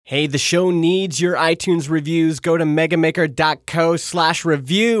Hey, the show needs your iTunes reviews. Go to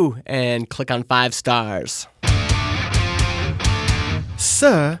megamaker.co/review and click on 5 stars.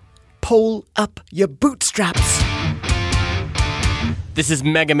 Sir, pull up your bootstraps. This is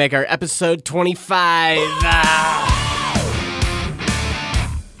Mega Maker episode 25.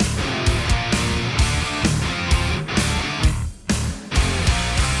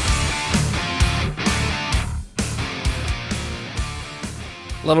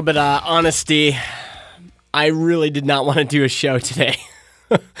 A little bit of honesty. I really did not want to do a show today.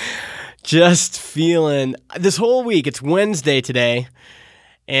 Just feeling this whole week. It's Wednesday today,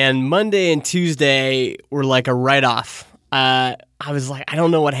 and Monday and Tuesday were like a write-off. I was like, I don't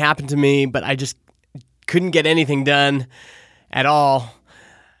know what happened to me, but I just couldn't get anything done at all.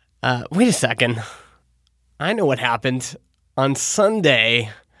 Wait a second. I know what happened. On Sunday,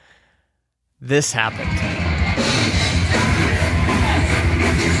 this happened.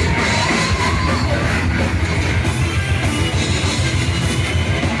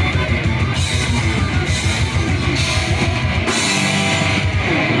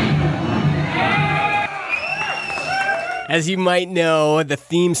 As you might know, the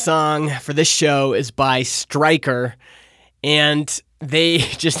theme song for this show is by Stryker, and they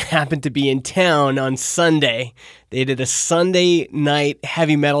just happened to be in town on Sunday. They did a Sunday night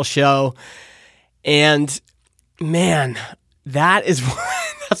heavy metal show, and man, that's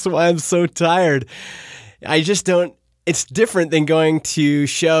why I'm so tired. I just don't. It's different than going to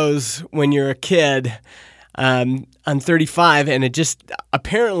shows when you're a kid. I'm 35, and it just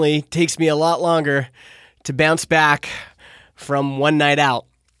apparently takes me a lot longer to bounce back from one night out.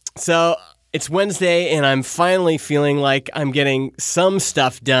 So it's Wednesday, and I'm finally feeling like I'm getting some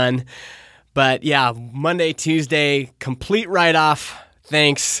stuff done. But yeah, Monday, Tuesday, complete write-off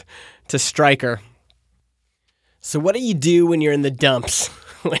thanks to Stryker. So what do you do when you're in the dumps?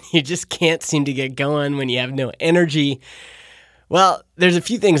 When you just can't seem to get going, when you have no energy? Well, there's a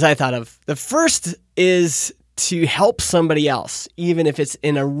few things I thought of. The first is to help somebody else, even if it's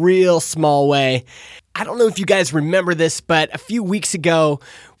in a real small way. I don't know if you guys remember this, but a few weeks ago,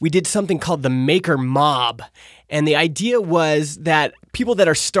 we did something called the Maker Mob. And the idea was that people that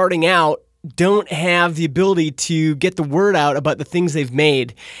are starting out don't have the ability to get the word out about the things they've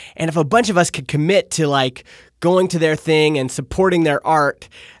made. And if a bunch of us could commit to like going to their thing and supporting their art,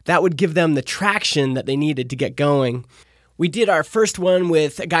 that would give them the traction that they needed to get going. We did our first one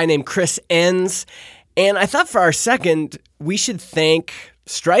with a guy named Chris Enns. And I thought for our second, we should thank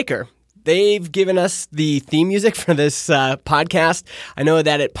Stryker. They've given us the theme music for this podcast. I know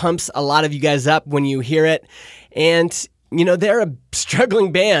that it pumps a lot of you guys up when you hear it. And, you know, they're a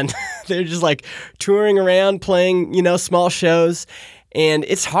struggling band. They're just like touring around, playing, you know, small shows. And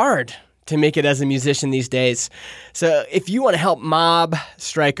it's hard to make it as a musician these days. So if you want to help mob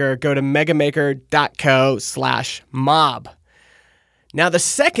Stryker, go to megamaker.co/mob. Now, the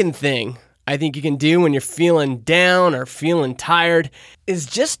second thing I think you can do when you're feeling down or feeling tired is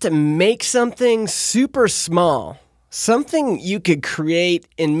just to make something super small, something you could create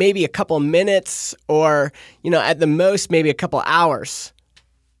in maybe a couple minutes or, you know, at the most, maybe a couple hours.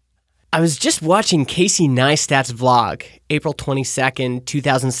 I was just watching Casey Neistat's vlog, April 22nd,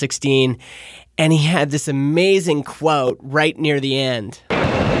 2016, and he had this amazing quote right near the end.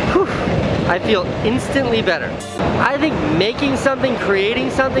 Whew. I feel instantly better. I think making something,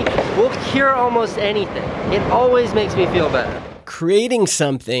 creating something will cure almost anything. It always makes me feel better. Creating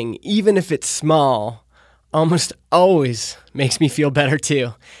something, even if it's small, almost always makes me feel better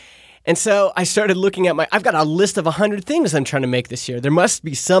too. And so I started looking at I've got a list of 100 things I'm trying to make this year. There must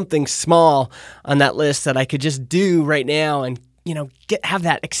be something small on that list that I could just do right now and, you know, have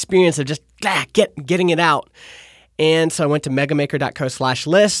that experience of just getting it out. And so I went to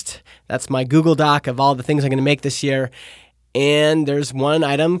megamaker.co/list. That's my Google Doc of all the things I'm going to make this year. And there's one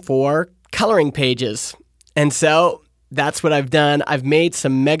item for coloring pages. And so that's what I've done. I've made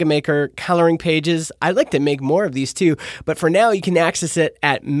some Mega Maker coloring pages. I'd like to make more of these too. But for now, you can access it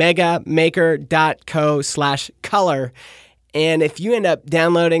at megamaker.co/color. And if you end up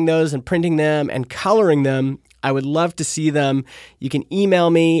downloading those and printing them and coloring them, I would love to see them. You can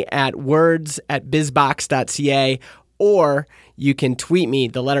email me at words@bizbox.ca, or you can tweet me,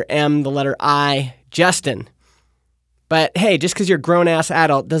 the letter M, the letter I, Justin. But hey, just because you're a grown-ass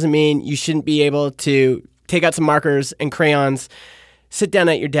adult doesn't mean you shouldn't be able to take out some markers and crayons, sit down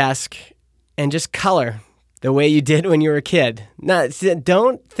at your desk, and just color the way you did when you were a kid. No,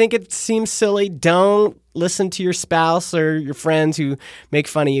 don't think it seems silly. Don't listen to your spouse or your friends who make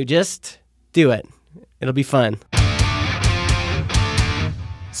fun of you. Just do it. It'll be fun.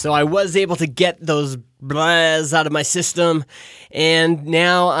 So I was able to get those buzz out of my system. And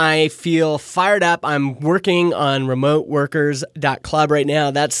now I feel fired up. I'm working on remoteworkers.club right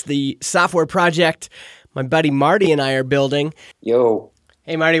now. That's the software project my buddy Marty and I are building. Yo.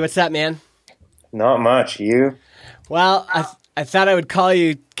 Hey, Marty, what's up, man? Not much. You? Well, I thought I would call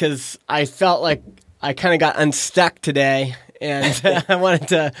you because I felt like I kind of got unstuck today. And I wanted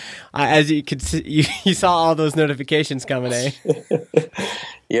to, as you could see, you saw all those notifications coming, eh?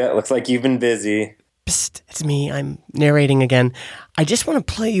 Yeah, it looks like you've been busy. Psst, it's me. I'm narrating again. I just want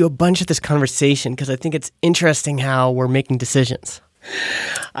to play you a bunch of this conversation because I think it's interesting how we're making decisions.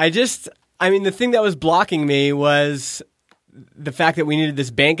 The thing that was blocking me was the fact that we needed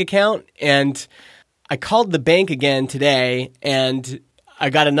this bank account. And I called the bank again today and I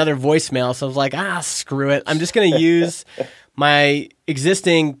got another voicemail. So I was like, screw it. I'm just going to use my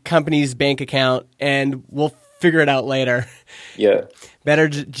existing company's bank account and we'll figure it out later. Yeah. Better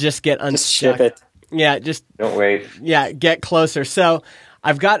just get unstuck. Just ship it. Yeah, just don't wait. Yeah, get closer. So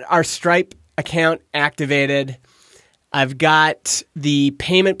I've got our Stripe account activated. I've got the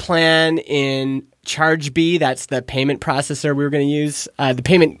payment plan in ChargeBee. That's the payment processor we were going to use. The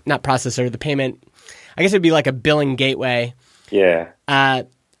payment I guess it'd be like a billing gateway. Yeah.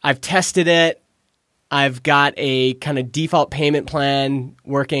 I've tested it. I've got a kind of default payment plan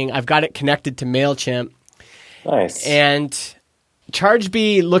working. I've got it connected to MailChimp. Nice. And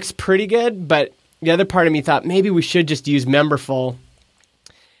ChargeBee looks pretty good, but the other part of me thought maybe we should just use Memberful.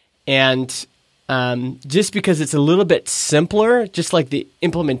 And just because it's a little bit simpler, just like the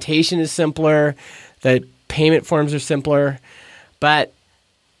implementation is simpler, the payment forms are simpler, but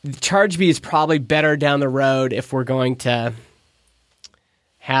ChargeBee is probably better down the road if we're going to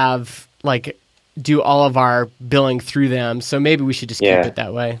have do all of our billing through them. So maybe we should just keep it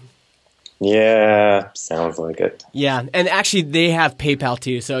that way. Yeah, sounds like it. Yeah, and actually they have PayPal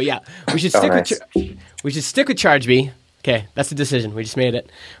too. So yeah, we should stick with ChargeBee. Okay, that's the decision. We just made it.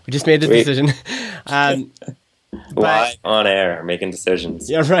 We just made the decision. Live on air, making decisions.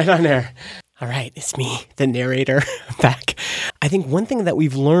 Yeah, right on air. All right, it's me, the narrator, back. I think one thing that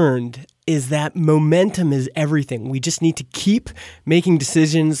we've learned is that momentum is everything. We just need to keep making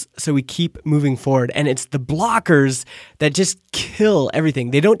decisions so we keep moving forward. And it's the blockers that just kill everything.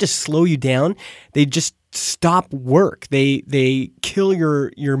 They don't just slow you down. They just stop work. They kill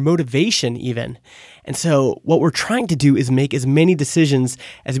your motivation even. And so what we're trying to do is make as many decisions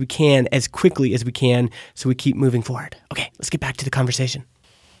as we can, as quickly as we can, so we keep moving forward. Okay, let's get back to the conversation.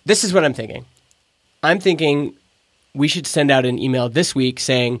 This is what I'm thinking. I'm thinking we should send out an email this week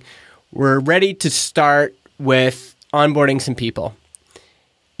saying we're ready to start with onboarding some people.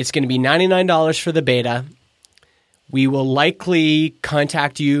 It's going to be $99 for the beta. We will likely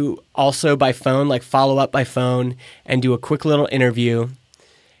contact you also by phone, follow up by phone, and do a quick little interview.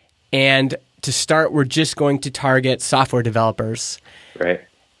 And to start, we're just going to target software developers. Right.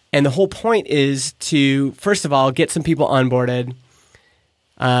 And the whole point is to, first of all, get some people onboarded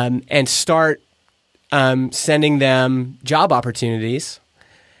and start sending them job opportunities,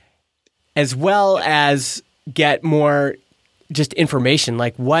 as well as get more just information,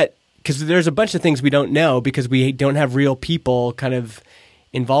 because there's a bunch of things we don't know because we don't have real people kind of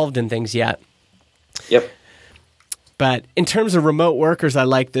involved in things yet. Yep. But in terms of remote workers, I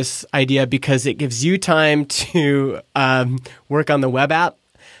like this idea because it gives you time to work on the web app,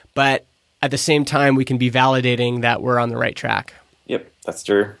 but at the same time, we can be validating that we're on the right track. Yep, that's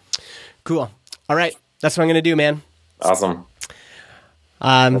true. Cool. All right. That's what I'm going to do, man. Awesome.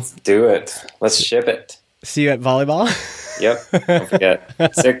 Let's do it. Let's ship it. See you at volleyball. Yep. Don't forget.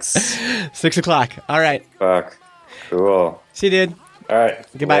 6 o'clock. All right. Fuck. Cool. See you, dude. All right.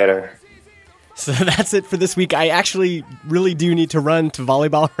 Goodbye. Later. So that's it for this week. I actually really do need to run to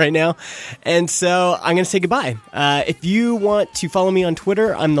volleyball right now. And so I'm going to say goodbye. If you want to follow me on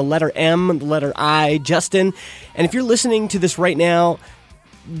Twitter, I'm the letter M, the letter I, Justin. And if you're listening to this right now,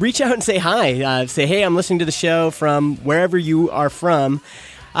 reach out and say hi. Say, hey, I'm listening to the show from wherever you are from.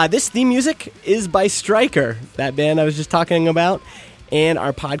 This theme music is by Stryker, that band I was just talking about. And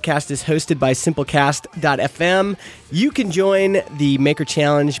our podcast is hosted by simplecast.fm. You can join the Maker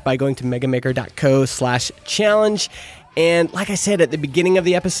Challenge by going to megamaker.co/challenge. And like I said at the beginning of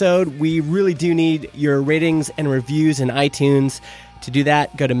the episode, we really do need your ratings and reviews in iTunes. To do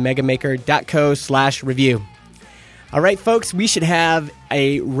that, go to megamaker.co/review. All right, folks, we should have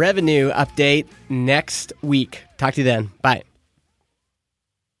a revenue update next week. Talk to you then. Bye.